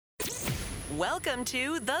Welcome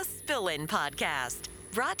to the Spillin' Podcast,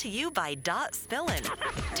 brought to you by Dot Spillin'.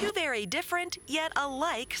 Two very different yet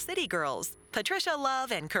alike city girls, Patricia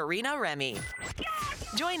Love and Karina Remy.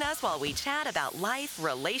 Join us while we chat about life,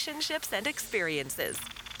 relationships, and experiences,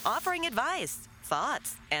 offering advice,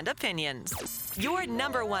 thoughts, and opinions. Your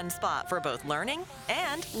number one spot for both learning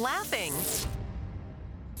and laughing.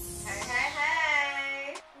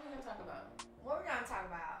 Hey. What are we gonna talk about? What are we gonna talk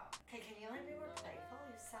about? Okay, can you let me more playful?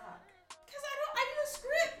 You suck. Because I need a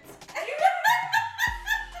script.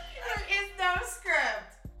 There is no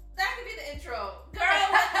script. That could be the intro. Girl,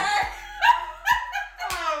 what the?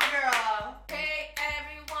 Oh, girl. Hey,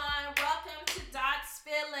 everyone. Welcome to Dot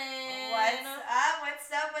Spillin'. What's up?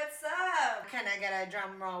 What's up? What's up? Can I get a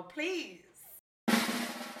drum roll, please?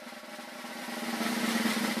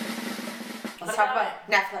 Let's talk about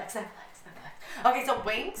Netflix. Okay, so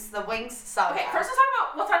Winx, the Winx saga. Okay, first let's talk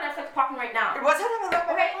about what's on Netflix popping right now. What's that?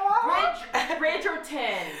 Okay,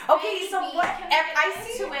 Bridgerton. Okay, so Baby, what? can we get I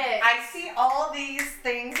see. into it? I see all these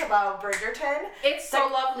things about Bridgerton. It's so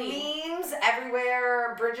Like, lovely. Memes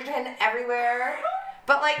everywhere. Bridgerton everywhere.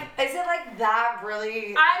 But like, is it like that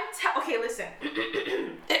really? Okay, listen.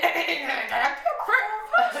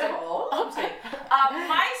 First of all, I'm saying,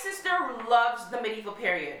 my sister loves the medieval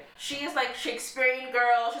period. She is like Shakespearean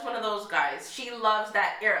girl. She's one of those guys. She loves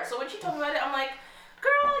that era. So when she told me about it, I'm like,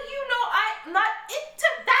 girl, you know, I'm not into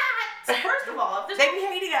that. First of all, if They there's be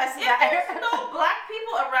hating us. if there's no black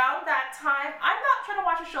people around that time, I'm not trying to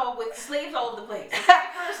watch a show with slaves all over the place. Okay,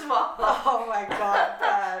 first of all. Oh my god.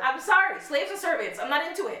 I'm sorry, slaves and servants. I'm not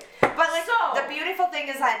into it. But like, So- the beautiful thing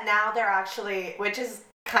is that now they're actually, which is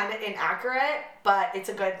kind of inaccurate, but it's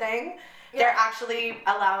a good thing. They're actually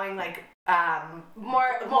allowing like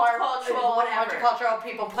More multicultural, whatever. multicultural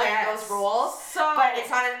people playing those roles. So, But it's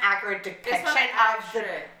not an accurate depiction it's not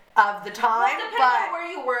accurate. of the time. Well, depending but on where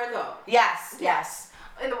you were, though, yes.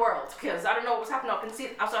 in the world, because I don't know what's happening up in South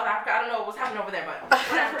Africa. I don't know what's happening over there, but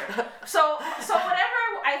whatever. so whenever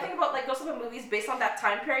I think about like those type of movies based on that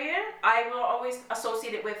time period, I will always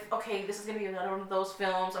associate it with, okay, this is gonna be another one of those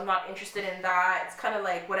films. I'm not interested in that. It's kind of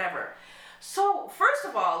like whatever. So first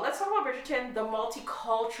of all, let's talk about Bridgerton, the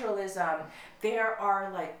multiculturalism. There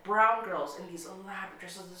are like brown girls in these elaborate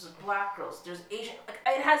dresses. There's black girls. There's Asian. Like,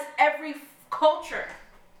 it has every culture.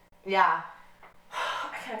 Yeah.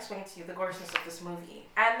 I can't explain to you the gorgeousness of this movie.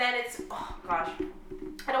 And then it's, oh gosh,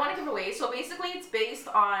 I don't want to give it away. So basically it's based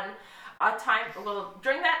on a time, well,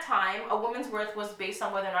 during that time, a woman's worth was based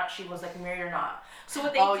on whether or not she was like married or not. So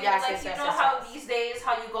what they do, yes, like, yes, you yes, know yes, how yes. these days,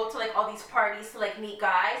 how you go to like all these parties to like meet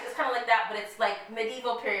guys? It's kind of like that, but it's like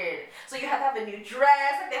medieval period. So you have to have a new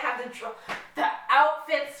dress, like they have the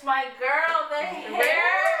outfits, my girl, the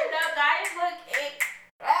hair, the guys look,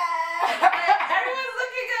 everyone's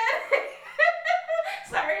looking good.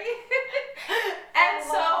 Sorry. And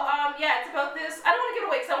so, yeah, it's about this. I don't want to give it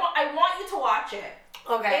away because I want you to watch it.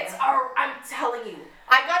 Okay. I'm telling you.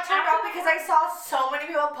 I got turned off because I saw so many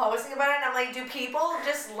people posting about it, and I'm like, do people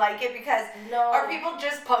just like it because? No. Are people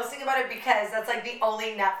just posting about it because that's like the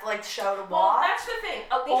only Netflix show to Well, watch? that's the thing.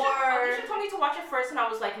 Alicia told me to watch it first, and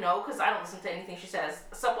I was like, no, because I don't listen to anything she says.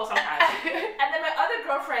 Sometimes. And then my other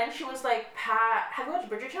girlfriend, she was like, Pat, have you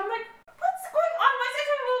watched Bridgerton? I'm like, what's going on? Why is it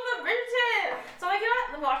talking about Bridgerton? So I'm like, you know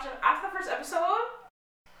what? Let me watch it. After the first episode,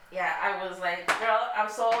 yeah, I was like, girl,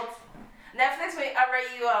 I'm sold. Netflix, wait, I'll write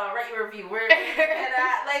you a review. And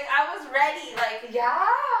like, I was ready. Like, Yeah.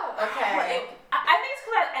 Okay. I think it's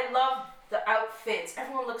because I love the outfits.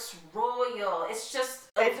 Everyone looks royal. It's just.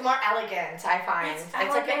 It's more elegant, I find. It's Like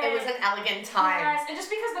it was an elegant time. Yes, and just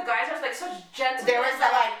because the guys are like such gentlemen. There was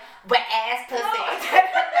that like wet ass pussy.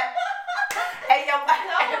 Hey yo,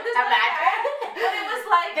 imagine. But it was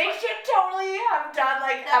like. They should totally have done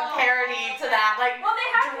like a parody to that, like Well, they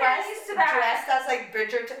have parodies to that. dressed as like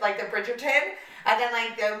Bridgerton, like the Bridgerton, and then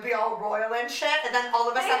like they would be all royal and shit, and then all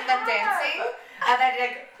of a sudden them dancing, and then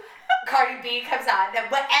like Cardi B comes on, then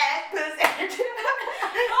what ass pussy.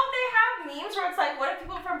 No, they have memes where it's like, what if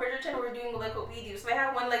people from Bridgerton were doing like what we do? So they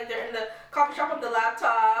have one like they're in the coffee shop with the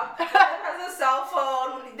laptop, one has a cell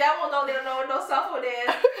phone. That one no, they don't know what no cell phone is.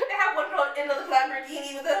 They have one in the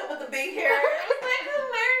Lamborghini with the big hair. It was like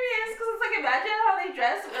hilarious because it's like imagine how they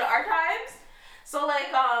dress in our times. So like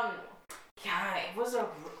yeah, it was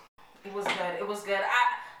good. It was good.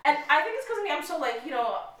 And I think it's because of me. I'm so like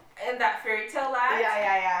in that fairy tale land.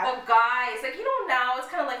 Yeah. The guys, like, now it's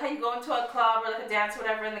kind of like how you go into a club or like a dance or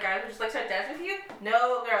whatever, and the guys will just like start dancing with you.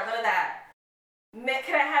 No, girl, none of that.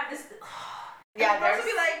 Can I have this? Yeah, and girls will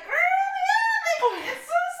be like, girl, yeah, like, it's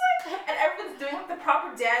so like, and everyone's doing like the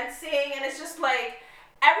proper dancing, and it's just like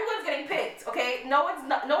everyone's getting picked. Okay, no one's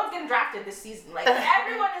getting drafted this season. Like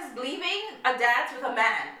everyone is leaving a dance with a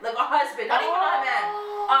man, like a husband, not even a man,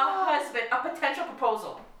 a husband, a potential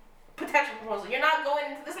proposal. You're not going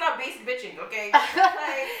into this. Is not basic bitching, okay?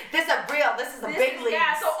 Like, this is a big league.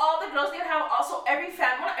 Yeah. So all the girls, they would have also not every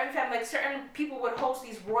family, like certain people would host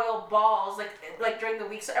these royal balls, like during the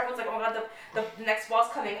week. So everyone's like, oh my god, the next ball's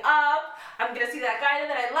coming up. I'm gonna see that guy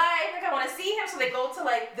that I like. Like I want to see him. So they go to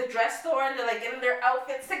like the dress store and they're like getting their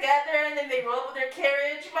outfits together, and then they roll up with their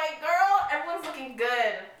carriage. My girl, everyone's looking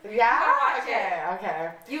good. Yeah. Okay.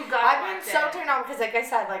 You got. I've been so turned on because, like I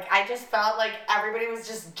said, like I just felt like everybody was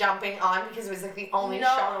just jumping on because it was like the only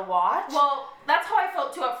show to watch. Well, that's how I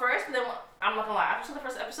felt too at first, but then I'm not gonna lie. After the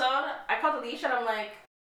first episode, I called Alicia and I'm like,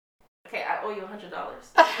 okay, I owe you $100.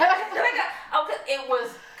 It was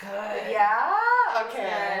good. Yeah.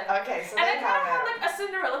 Okay. So and it kind of had like a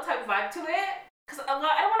Cinderella type vibe to it. Cause I don't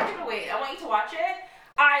want to give it away. I want you to watch it.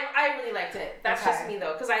 I really liked it. That's just me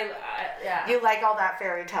though, cause yeah. You like all that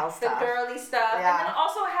fairy tale stuff. The girly stuff. Yeah. And then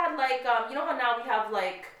also had like you know how now we have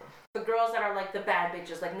like the girls that are like the bad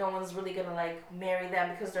bitches, like no one's really gonna like marry them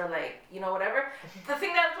because they're like, you know, whatever. The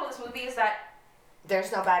thing that's about this movie is that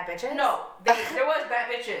there's no bad bitches? No, there was bad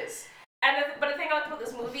bitches. But the thing I like about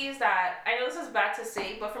this movie is that, I know this is bad to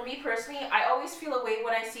say, but for me personally, I always feel a way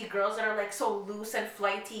when I see girls that are like so loose and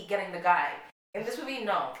flighty getting the guy. In this movie,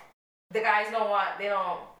 no. The guys don't want, they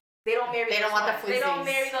don't marry those ones. They don't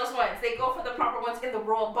marry those ones. They go for the proper ones in the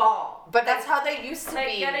royal ball. But that's how they used to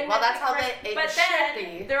be. Well, that's how it should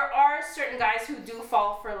be. There are certain guys who do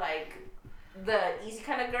fall for like the easy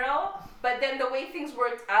kind of girl. But then the way things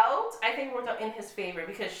worked out, I think worked out in his favor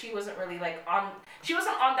because she wasn't really like she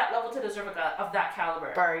wasn't on that level to deserve of that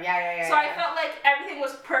caliber. Yeah. So I felt like everything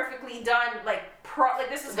was perfectly done, like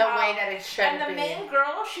this is the way that it should be. And the main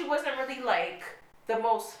girl, she wasn't really like the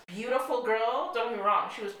most beautiful girl. Don't get me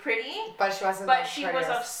wrong, she was pretty. But she wasn't. But she was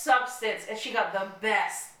of substance, and she got the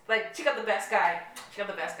best. Like she got the best guy. She got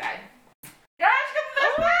the best guy. Yeah, she got the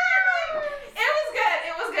best guy.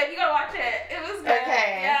 It was good. You gotta watch it. It was good.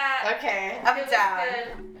 Okay. Yeah. Okay. I'm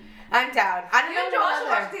down. I'm down. I don't know. You and Josh should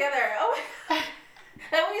watch together. Oh.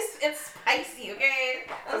 It's spicy, okay?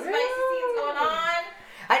 There's spicy scenes going on.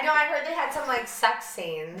 I know. I heard they had some like sex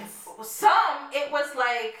scenes. It was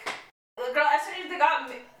like, girl. As soon as they got,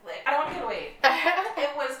 like, I don't want to get away.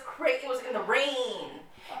 It was crazy. It was in the rain.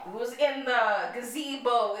 It was in the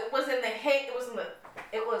gazebo. It was in the hay.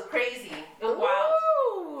 It was crazy. It was wild.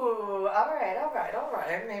 Ooh, all right.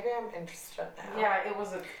 Maybe I'm interested now. Yeah, it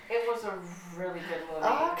was a really good movie.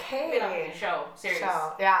 Okay. Show, series.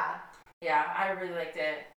 Yeah. Yeah, I really liked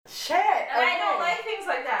it. Shit. And okay. I don't like things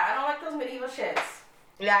like that. I don't like those medieval shits.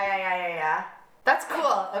 Yeah. That's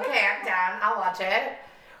cool. Okay, I'm down. I'll watch it.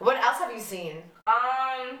 What else have you seen?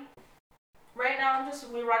 Right now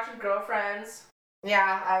we're watching Girlfriends.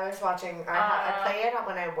 Yeah, I was watching. I play it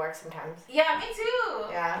when I work sometimes. Yeah, me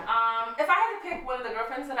too. Yeah. If I had to pick one of the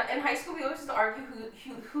girlfriends in high school, we always used to argue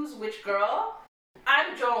who's which girl.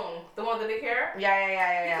 I'm Joan, the one with the big hair.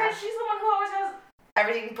 Yeah. Because she's the one who always has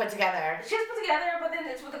everything put together. She's put together, but then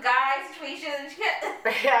it's with the guy situation. And she can't.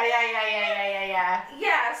 Yeah.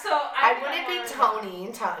 Yeah. So I wouldn't be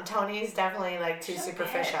Tony. Tony's definitely like too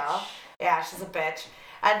superficial. Bitch. Yeah, she's a bitch.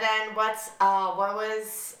 And then what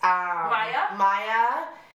was Maya?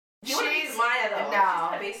 She's Maya though.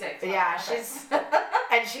 No. She's basic. So yeah, she's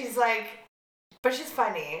and she's like, but she's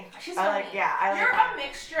funny. She's funny. You're a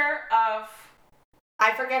mixture of.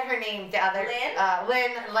 I forget her name. The other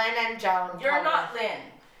Lynn and Joan. You're not Lynn.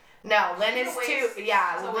 No, Lynn is too.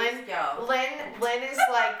 Yeah, Lynn is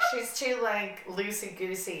like she's too like loosey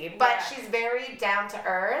goosey, but she's very down to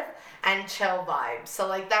earth and chill vibes. So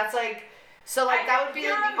like that's like. So like that would be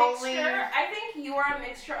like the only. I think you are a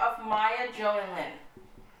mixture of Maya, Joan, and Lynn.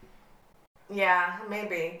 Yeah,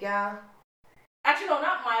 maybe. Yeah. Actually, no,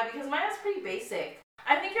 not Maya because Maya's pretty basic.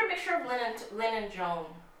 I think you're a mixture of Lynn and Joan.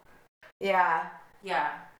 Yeah.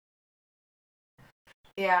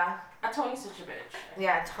 Tony's such a bitch.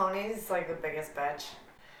 Yeah, Tony's like the biggest bitch.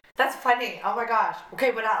 That's funny. Oh my gosh.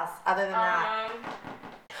 Okay, what else other than that?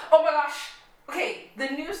 Oh my gosh. Okay, the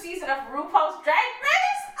new season of RuPaul's Drag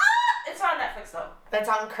Race. It's on Netflix though. That's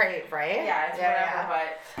on Crave, right? Yeah, it's whatever.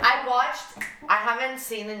 But I haven't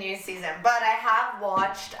seen the new season, but I have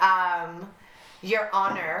watched Your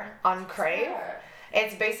Honor on Crave. Sure.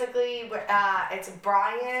 It's basically it's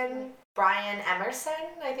Brian Emerson,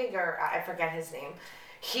 I think, or I forget his name.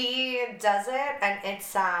 He does it, and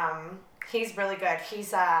it's he's really good.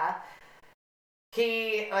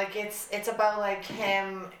 It's about like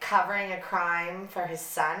him covering a crime for his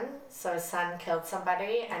son. So his son killed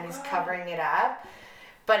somebody and he's covering it up.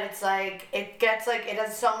 but it's like it gets like it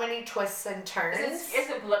has so many twists and turns. Is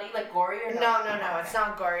it bloody, like gory or no? No, it's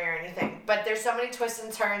not gory or anything. But there's so many twists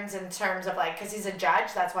and turns in terms of like, because he's a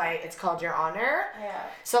judge, that's why it's called Your Honor. Yeah.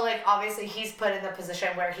 So like obviously he's put in the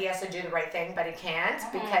position where he has to do the right thing, but he can't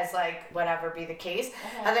because like whatever be the case.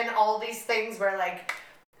 And then all these things where like,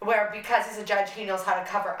 where because he's a judge, he knows how to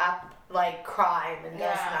cover up like crime and this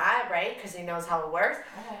and that, right? Because he knows how it works.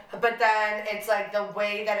 But then it's like the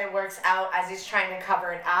way that it works out as he's trying to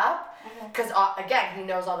cover it up. Because again, he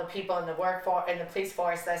knows all the people in the in the police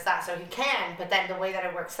force, this, that, so he can. But then the way that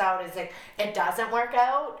it works out is like it doesn't work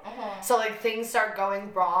out. So like things start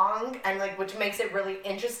going wrong, and like which makes it really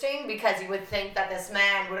interesting because you would think that this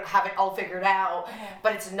man would have it all figured out,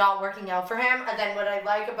 but it's not working out for him. And then what I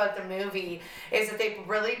like about the movie is that they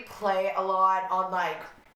really play a lot on like.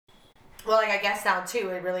 Well, like, I guess now, too,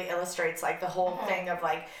 it really illustrates, like, the whole thing of,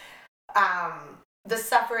 like, the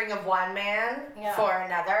suffering of one man for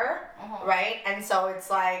another, right? And so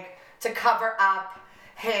it's, like, to cover up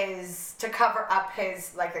his,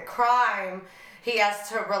 like, the crime, he has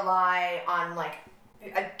to rely on, like,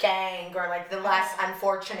 a gang or, like, the less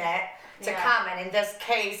unfortunate to come. And in this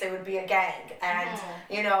case, it would be a gang. And,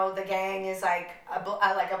 you know, the gang is, like, a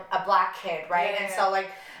black kid, right? And so,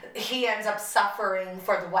 like, he ends up suffering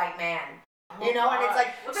for the white man, you know, and it's like,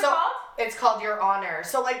 what's it called? It's called Your Honor.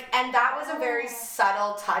 So like, and that was a very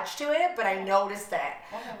subtle touch to it, but I noticed it,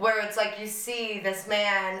 where it's like you see this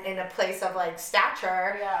man in a place of like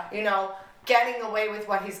stature, you know, getting away with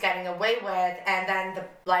what he's getting away with, and then the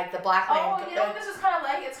black man. Oh, you know what this is kind of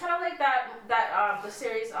like? It's kind of like that the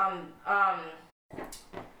series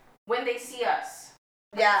When They See Us.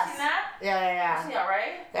 Yes. You seen that? Yeah. You seen that,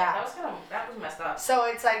 right? Yeah. That was messed up. So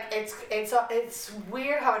it's like it's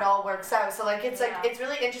weird how it all works out. So like it's like it's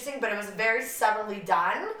really interesting, but it was very subtly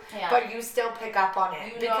done. Yeah. But you still pick up on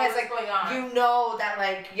it because like you know that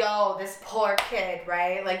like this poor kid,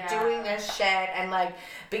 right? Like doing this shit, and like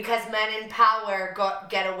because men in power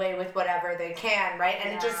get away with whatever they can, right?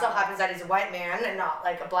 And it just so happens that he's a white man and not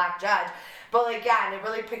like a black judge. But like and it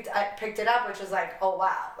really picked it up, which was like, oh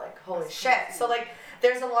wow, like holy shit. So like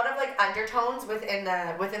there's a lot of like undertones within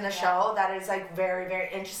the show that is like very,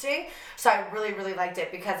 very interesting. So I really, really liked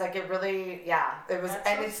it because like it really it was. That's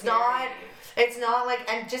and so it's not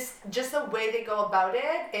like, and just the way they go about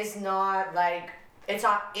it is not like, it's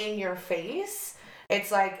not in your face.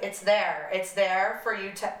 It's like it's there for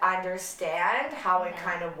you to understand how it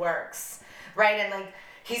kind of works, right? And like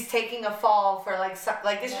he's taking a fall for like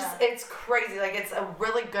it's just it's crazy. Like it's a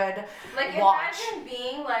really good watch. Imagine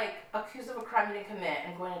being like accused of a crime you didn't commit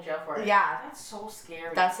and going to jail for it. Yeah, that's so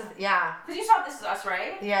scary. Because you saw This Is Us,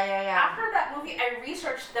 right? Yeah. After that movie, I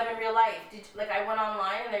researched them in real life. I went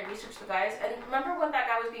online and I researched the guys. And remember when that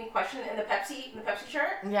guy was being questioned in the Pepsi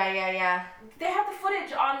shirt? Yeah. They have the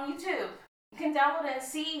footage on YouTube. You can download it and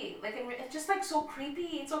see. Like it's just like so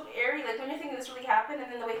creepy. It's so eerie. Like when you're thinking this really happened,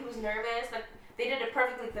 and then the way he was nervous, like. They did it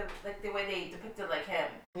perfectly, the way they depicted like him.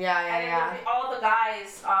 Yeah. All the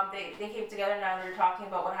guys, they came together now. They're talking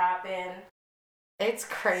about what happened. It's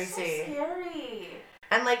crazy. It's so scary.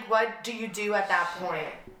 And like, what do you do at that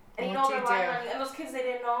point? And you know they're lying, and those kids, they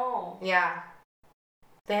didn't know. Yeah.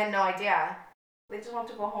 They had no idea. They just want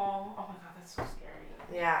to go home. Oh my god, that's so scary.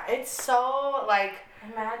 Yeah, it's so like.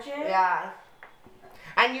 Imagine. Yeah.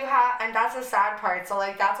 And that's the sad part. So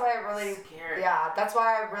like that's why I really. Scary. Yeah, that's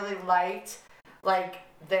why I really liked. Like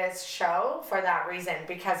this show for that reason,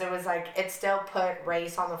 because it was like it still put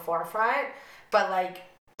race on the forefront, but like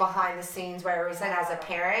behind the scenes where it was in as a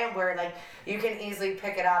parent, where like you can easily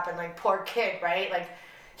pick it up, and like poor kid, right? Like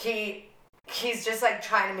he's just like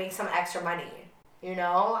trying to make some extra money, you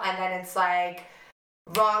know, and then it's like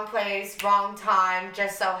wrong place, wrong time,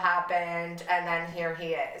 just so happened, and then here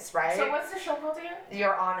he is, right? So what's the show called again?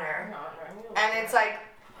 Your Honor. And it's like.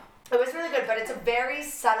 It was really good, but it's a very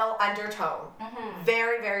subtle undertone.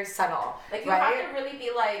 Very, very subtle. Like you have to really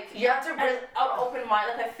be like you have to really an open mind,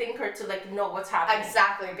 like a thinker, to like know what's happening.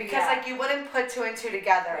 Exactly, because like you wouldn't put two and two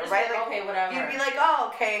together, right? Like, okay, whatever. You'd be like,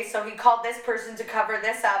 oh, okay, so he called this person to cover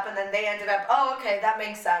this up, and then they ended up, oh, okay, that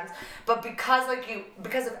makes sense. But because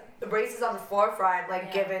of race is on the forefront,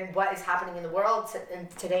 like given what is happening in the world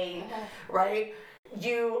today, right?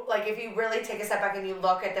 You like if you really take a step back and you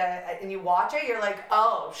look at and you watch it, you're like,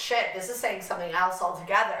 oh shit, this is saying something else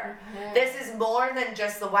altogether. This is more than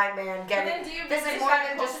just the white man getting. But then this is more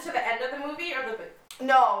than just to the end of the movie, or the.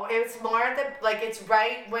 No, it's more it's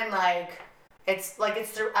right when it's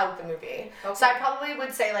throughout the movie. Okay. So I probably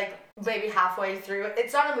would say like maybe halfway through.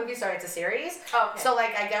 It's not a movie, sorry, it's a series. Okay. So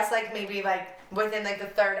like I guess like maybe like within like the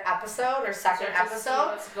third episode or second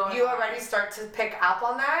episode, you already start to pick up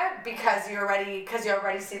on that because you already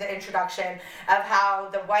see the introduction of how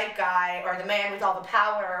the white guy or the man with all the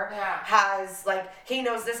power has like he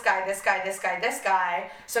knows this guy,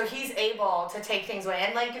 so he's able to take things away.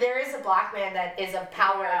 And like there is a black man that is of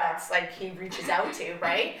power that's like he reaches out to,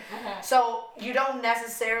 right? So you don't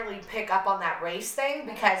necessarily pick up on that race thing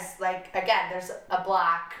because like again there's a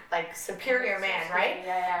black like superior man,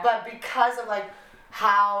 right? But because of like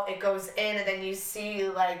how it goes in and then you see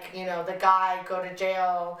like you know the guy go to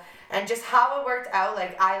jail and just how it worked out,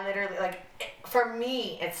 like I literally like for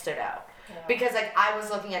me it stood out because like I was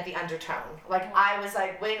looking at the undertone, like I was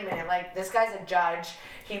like wait a minute, like this guy's a judge,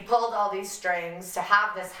 he pulled all these strings to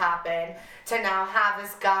have this happen, to now have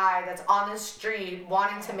this guy that's on the street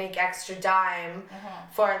wanting to make extra dime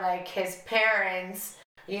for like his parents,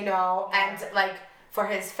 you know, and like for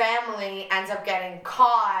his family ends up getting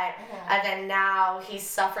caught and then now he's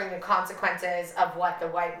suffering the consequences of what the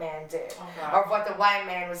white man did or what the white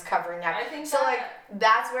man was covering up. I think so like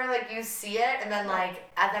that's where like you see it and then like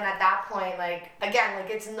and then at that point like again like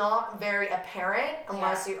it's not very apparent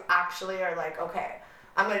unless you actually are like okay,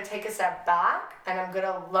 I'm going to take a step back and I'm going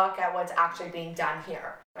to look at what's actually being done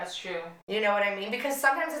here. That's true. You know what I mean? Because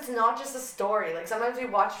sometimes it's not just a story. Like sometimes we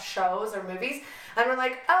watch shows or movies and we're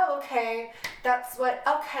like, oh, okay, that's what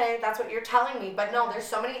you're telling me. But no, there's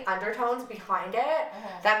so many undertones behind it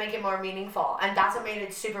that make it more meaningful. And that's what made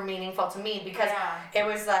it super meaningful to me because it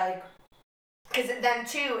was like, because then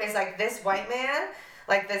too is like this white man,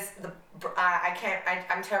 like this,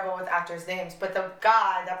 I'm terrible with actors' names, but the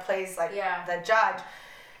guy that plays like the judge,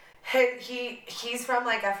 he's from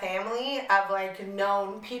like a family of like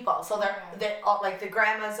known people. So they're all like the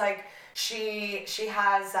grandma's like she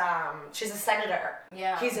has she's a senator.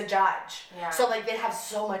 Yeah. He's a judge. Yeah. So like they have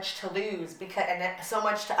so much to lose because and so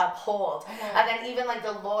much to uphold. And then even like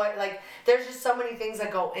the lawyer, like there's just so many things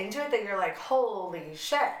that go into it that you're like holy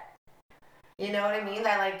shit. You know what I mean?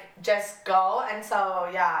 That like just go, and so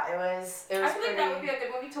yeah, it was. I feel like that would be a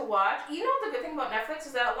good movie to watch. You know the good thing about Netflix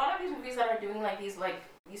is that a lot of these movies that are doing like these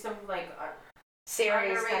sort of like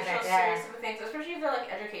series kind of series of things, especially if they're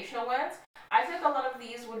like educational ones. I think a lot of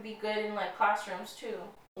these would be good in like classrooms too.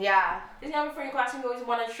 Yeah. Because you know, for your classroom, you always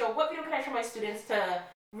want to show what video can I show my students to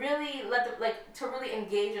really to really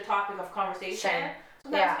engage a topic of conversation.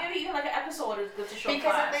 Sometimes maybe even like an episode is good to show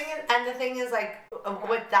because class. The thing is like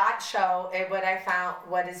with that show, what I found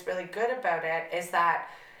what is really good about it is that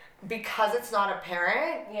because it's not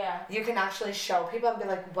apparent, you can actually show people and be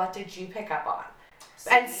like, what did you pick up on?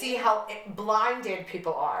 And see how blinded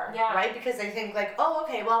people are, right? Because they think like, oh,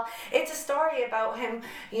 okay, well, it's a story about him,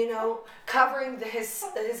 you know, covering his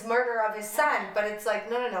murder of his son, but it's like,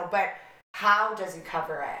 no, but how does he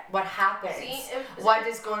cover it? What happens? What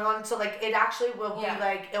is going on? So like it actually will be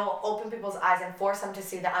like it will open people's eyes and force them to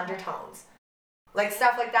see the undertones. Like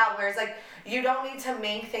stuff like that where it's like you don't need to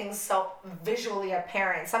make things so visually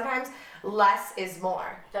apparent. Sometimes less is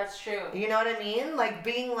more. That's true. You know what I mean? Like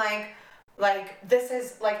being like this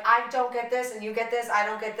is like I don't get this and you get this, I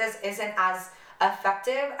don't get this isn't as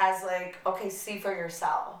effective as like okay, see for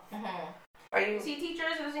yourself. See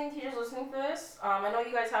teachers listening to this, I know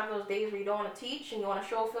you guys have those days where you don't want to teach and you want to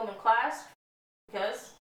show a film in class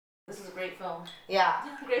because this is a great film. Yeah.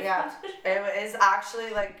 Great film. It is actually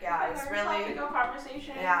like it's really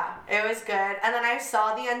conversation. Yeah, it was good. And then I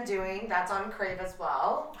saw The Undoing. That's on Crave as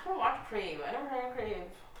well. I don't watch Crave. I never heard of Crave.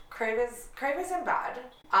 Crave isn't bad.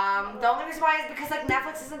 The only reason why is because like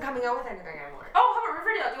Netflix isn't coming out with anything anymore. Oh, how about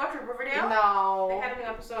Riverdale? Do you watch Riverdale? No. They had a new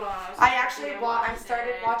episode on. I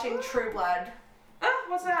started watching True Blood. Oh,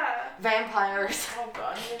 what's that? Vampires. Oh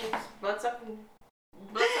god, bloodsucking.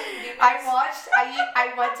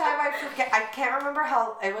 I one time I forget, I can't remember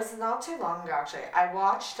how, it was not too long ago actually. I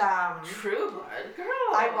watched True Blood, girl.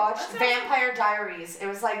 I watched Vampire Diaries. It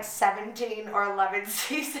was like 17 or 11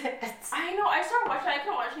 seasons. I know, I started watching it, I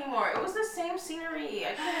couldn't watch anymore. It was the same scenery.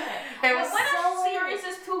 I couldn't. It was when so a series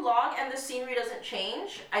is too long and the scenery doesn't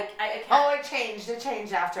change, I can't. Oh, it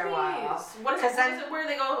changed after a while. What is it, where do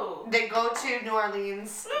they go? They go to New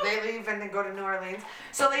Orleans. They leave and they go to New Orleans.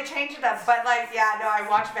 So they change it up. But like, yeah, no, I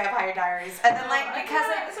watched Vampire Diaries. And then like, because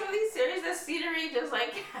some of these series, the scenery just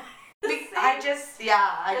like... I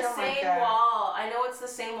don't like same it. wall. I know it's the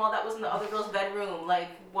same wall that was in the other girl's bedroom. Like,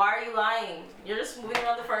 why are you lying? You're just moving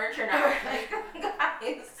around the furniture now. Like,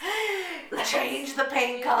 guys, change the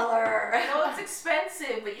paint color. I know it's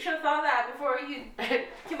expensive, but you should have thought of that before you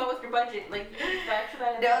came up with your budget. Like, you factor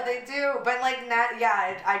that in. No, they do, but like not.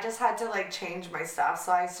 Yeah, I just had to like change my stuff,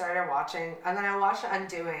 so I started watching, and then I watched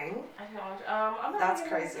Undoing. I can watch. I'm not That's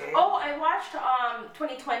gonna- crazy. Oh, I watched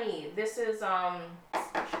 2020. This is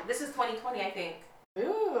 2020, I think.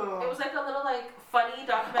 Ooh. It was like a little like funny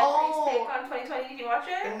documentary take on 2020. Did you watch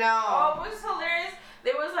it? No. Oh, it was hilarious.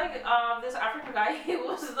 There was like this African guy. He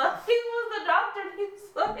was the doctor. He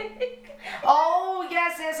was like. Oh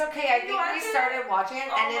yes, okay. I Did you think we watch it? started watching it,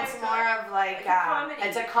 Oh and my it's God. more of like, Like a comedy.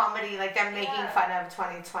 it's a comedy, like them making Yeah. fun of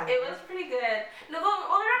 2020. It was pretty good. No,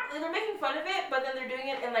 they're making fun of it, but then they're doing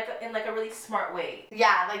it in like a really smart way.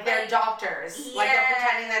 Yeah, like they're Like, doctors. Like they're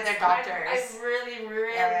pretending that they're doctors. I really,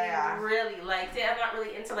 Yeah. really liked it. I'm not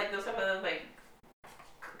really into like those type of like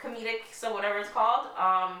comedic, so whatever it's called.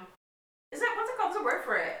 What's it called? There's a word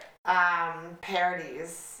for it.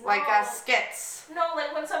 Parodies, No. like skits. No,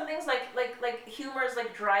 like when something's like humor is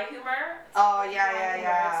like dry humor. Oh It's yeah, dry yeah, humor.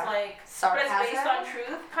 yeah. It's like Sarcasm. but it's based on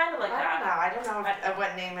truth, kind of like that. I don't know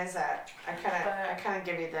what name is it. I couldn't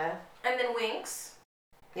give you the. And then Winx.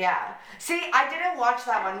 Yeah. See, I didn't watch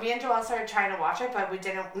that one. Me and Joelle started trying to watch it, but we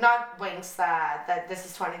didn't. Not Winx. That This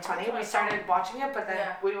Is 2020. We started watching it, but then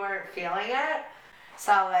we weren't feeling it.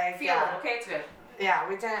 So like, Feel it, okay? It's good. Yeah,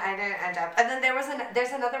 we didn't. I didn't end up. And then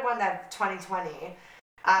there's another one that 2020.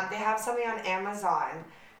 They have something on Amazon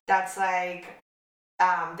that's like,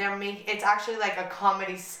 it's actually like a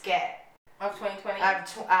comedy skit Of 2020.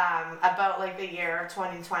 about like the year of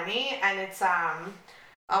 2020, and it's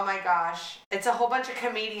oh my gosh, it's a whole bunch of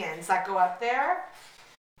comedians that go up there,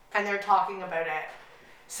 and they're talking about it.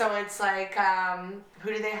 So it's like,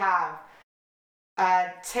 who do they have?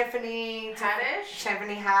 Tiffany Haddish.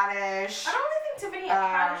 Tiffany Haddish. I don't really think Tiffany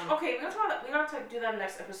Haddish. Okay, we're gonna do that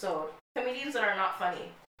next episode. Comedians that are not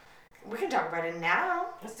funny. We can talk about it now.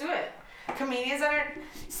 Let's do it. Comedians that are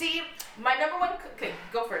My number one. Okay,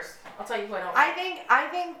 go first. I'll tell you who I don't. I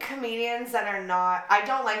think comedians that are not. I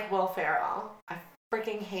don't like Will Ferrell. I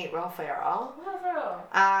freaking hate Will Ferrell.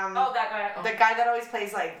 Oh, that guy. Oh. The guy that always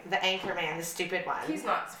plays like the anchor man, the stupid one. He's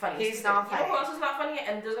not funny. He's not funny. You know who else is not funny?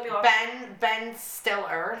 And there's gonna be a lot. Ben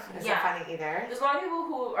Stiller isn't funny either. There's a lot of people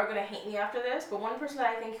who are gonna hate me after this, but one person that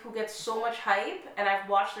I think who gets so much hype, and I've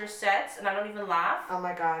watched their sets, and I don't even laugh. Oh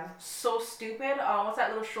my god. So stupid. What's that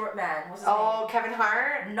little short man? What's his Oh, name? Kevin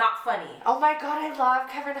Hart. Not funny. Oh my god, I love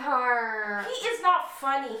Kevin Hart. He is not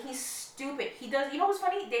funny. He's stupid. He does. You know who's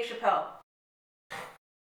funny? Dave Chappelle.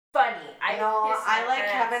 Funny. I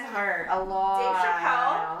like Kevin Hart a lot. Dave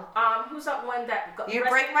Chappelle. Who's that one that? You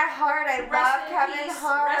break my heart. I love Kevin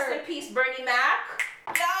Hart. Rest in peace, Bernie Mac.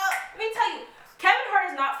 No, let me tell you, Kevin Hart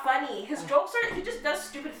is not funny. His jokes are he just does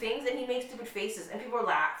stupid things and he makes stupid faces and people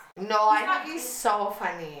laugh. No, I think he's so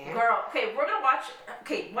funny. Girl, okay, we're gonna watch.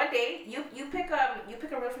 Okay, one day you pick a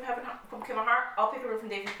reel from Kevin Hart. I'll pick a reel from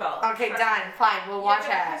Dave Chappelle. Okay, done. Fine, we'll watch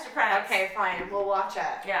it. Mr. Krabs. Okay, fine, we'll watch it.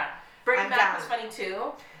 Yeah, Bernie I'm Mac down. was funny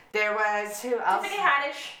too. There was who else? Tiffany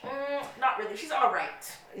Haddish, not really. She's all right.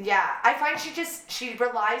 Yeah, I find she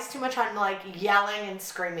relies too much on like yelling and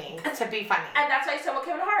screaming to be funny. And that's why I said with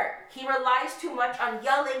Kevin Hart. He relies too much on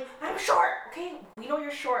yelling. I'm short. Okay, we know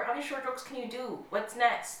you're short. How many short jokes can you do? What's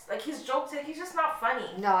next? Like his jokes, like, he's just not funny.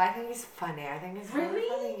 No, I think he's funny. I think he's really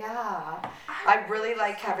funny. Yeah, I really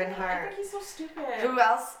like Kevin Hart. I think he's so stupid. Who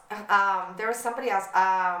else? There was somebody else.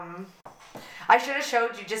 I should have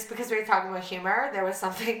showed you just because we were talking about humor. There was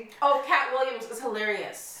something. Oh, Cat Williams is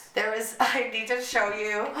hilarious. There was. I need to show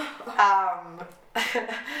you. I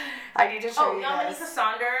need to show you Yamanika this.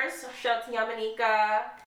 Saunders. Shout out to Yamanika.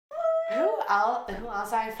 Who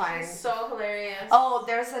else I find? She's so hilarious. Oh,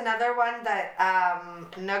 there's another one that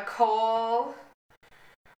Nicole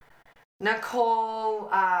Nicole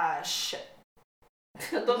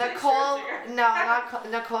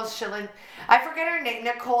Schilling. I forget her name.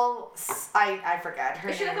 Nicole. I forget her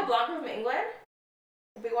Is she name. like a blonde from England?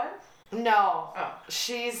 The big one? No. Oh.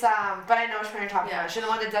 She's but I know which one you're talking about. She's the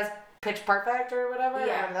one that does Pitch Perfect or whatever.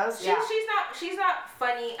 Yeah. One of those. She's not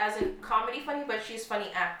funny as in comedy funny, but she's funny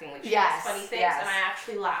acting. Like she Yes, does funny things, yes. and I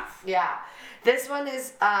actually laugh. Yeah. This one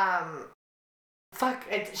is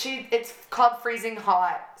it's called Freezing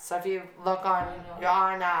Hot. So if you look on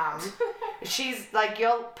she's like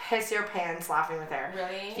you'll piss your pants laughing with her.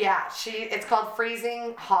 Really? Yeah, it's called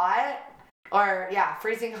Freezing Hot, or yeah,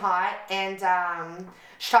 Freezing Hot, and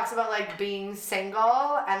she talks about like being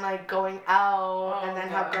single and like going out, and then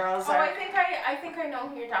how girls are. I think I know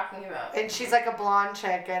who you're talking about. And she's like a blonde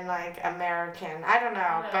chick and like American. I don't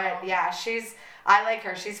know, but yeah, I like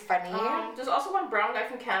her. She's funny. There's also one brown guy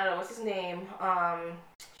from Canada. What's his name? It's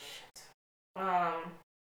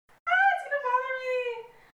gonna bother me.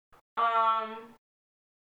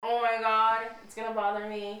 Oh my god, it's gonna bother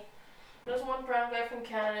me. There's one brown guy from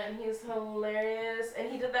Canada and he's hilarious.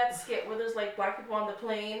 And he did that skit where there's like black people on the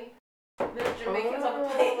plane. There's Jamaicans on the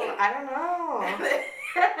plane. I don't know.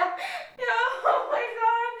 Yeah, oh my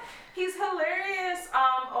god. He's hilarious.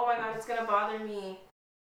 Oh my god, it's gonna bother me.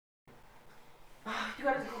 You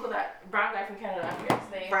gotta Google that. Brown guy from Canada, I forget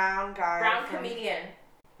his name. Brown guy. Brown comedian.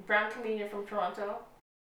 Brown comedian from Toronto.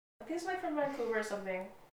 I think he's like from Vancouver or something.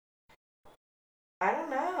 I don't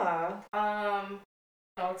know.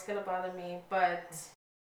 Oh, it's gonna bother me, but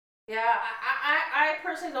yeah, I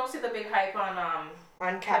personally don't see the big hype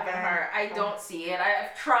on Kevin Hart. I don't see it.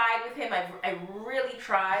 I've tried with him. I really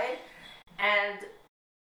tried, and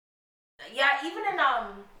yeah, even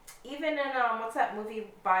in what's that movie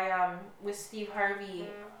by with Steve Harvey?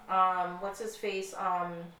 What's his face?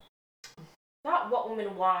 Not What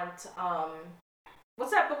Women Want.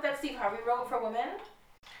 What's that book that Steve Harvey wrote for women?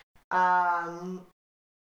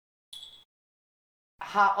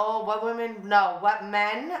 What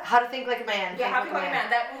men? How to Think Like a Man. Yeah, How to Think Like a Man.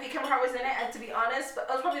 That movie, Kevin Hart was in it, and to be honest, that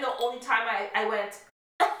was probably the only time I went.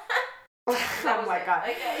 Oh my god.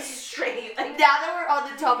 Like, straight. Like, now that we're on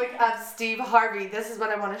the topic of Steve Harvey, this is what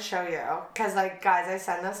I want to show you. Because, like, guys, I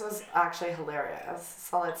said this was actually hilarious.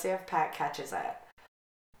 So let's see if Pat catches it.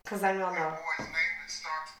 Because then we'll know.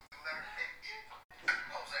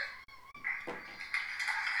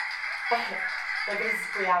 Look at his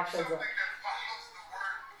reactions.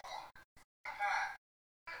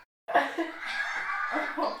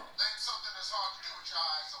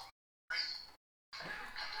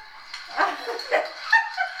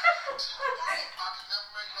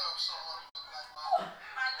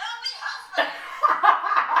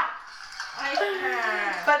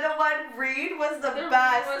 But the one Reed was the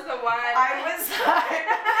best. Was the one. I was like,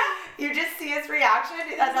 you just see his reaction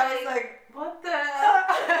as I was like, what the?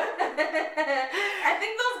 I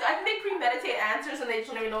think they premeditate answers and they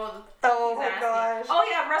just don't even know. Oh my gosh. Oh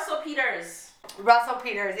yeah, Russell Peters.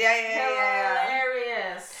 Yeah.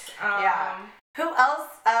 Hilarious. Yeah. Who else?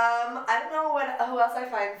 I don't know who else I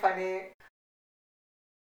find funny.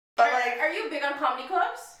 But are you big on comedy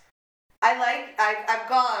clubs? I've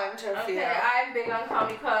gone to a few. Okay, I'm big on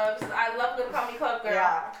comedy clubs. I love a good comedy club, girl.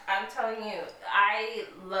 Yeah. I'm telling you, I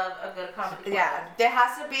love a good comedy club. Yeah, it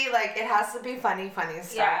has to be funny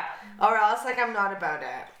stuff. Yeah. Or else I'm not about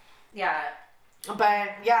it. Yeah.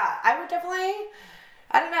 But yeah, I would definitely.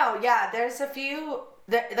 I don't know. Yeah, there's a few.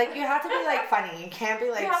 You have to be funny. You can't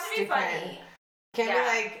be stupid. You have to be funny.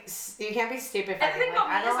 You can't be stupid funny. And the thing about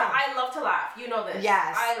me is that I love to laugh. You know this.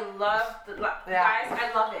 Yes. I love guys.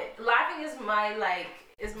 I love it. Laughing is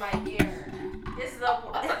my gear. Is the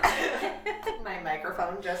my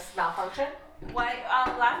microphone just malfunctioned.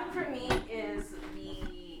 Laughing for me is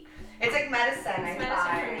it's like medicine. It's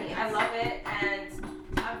medicine for me. I love it, and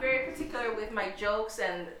I'm very particular with my jokes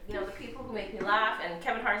and the people who make me laugh. And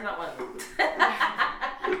Kevin Hart's not one of them. I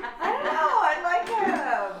don't know. I like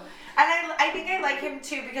him. And I think I like him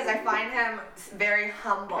too because I find him very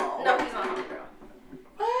humble. No, he's not humble, girl.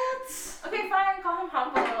 What? Okay, fine. Call him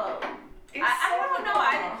humble. I don't know.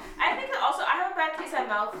 I think also I have a bad taste in my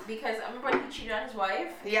mouth because I remember when he cheated on his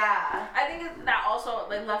wife. Yeah. I think that also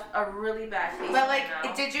left a really bad taste.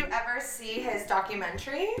 But did you ever see his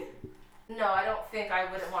documentary? No, I don't think I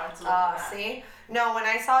wouldn't want to look at that. See? No, when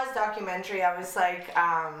I saw his documentary, I was like,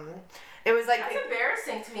 it was like... That's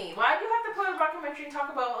embarrassing to me. Why do you have to put a documentary and talk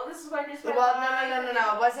about, this is what I just... Well,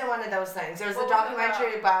 no. It wasn't one of those things. It was a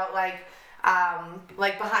documentary about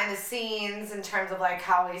behind the scenes in terms of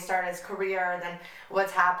how he started his career and then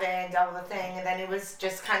what's happened, all the thing. And then it was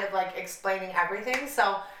just kind of explaining everything.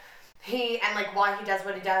 So why he does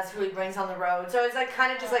what he does, who he brings on the road. So it's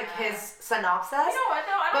kind of just his synopsis. You know what,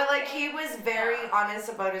 though? But he was very honest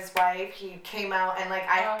about his wife. He came out and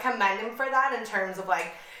I commend him for that in terms of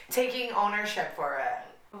taking ownership for it.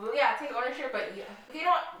 Yeah, take ownership, but you know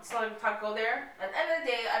what? It's not go there. At the end of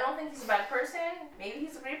the day, I don't think he's a bad person. Maybe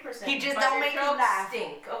he's a great person. He just don't make you laugh.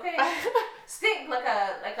 Stink, okay? Stink like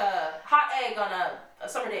a hot egg on a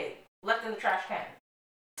summer day left in the trash can.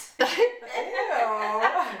 Ew.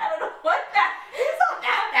 I don't know what that. It's not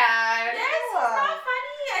that bad. Yes, it's not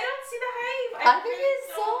funny. I don't see the hype. I think he's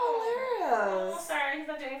so hilarious. Oh, sorry, he's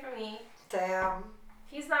not doing it for me. Damn.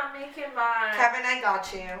 He's not making my... Kevin, I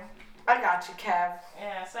got you. I got you, Kev.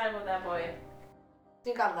 Yeah, sorry about that, boy.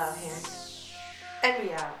 You got love here. And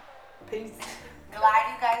we out. Peace.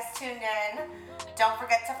 Glad you guys tuned in. Don't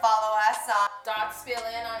forget to follow us on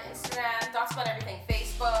 .spillin on Instagram, .spillin everything,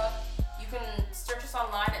 Facebook. You can search us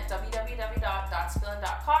online at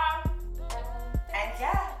www.spillin.com. And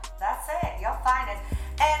yeah, that's it. You'll find it.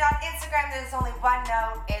 And on Instagram, there's only one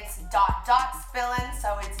note. It's .spillin,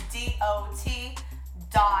 so it's DOT.spillin.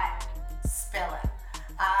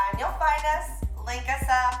 And you'll find us, link us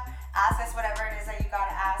up, ask us whatever it is that you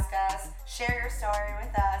gotta ask us, share your story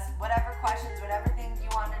with us, whatever questions, whatever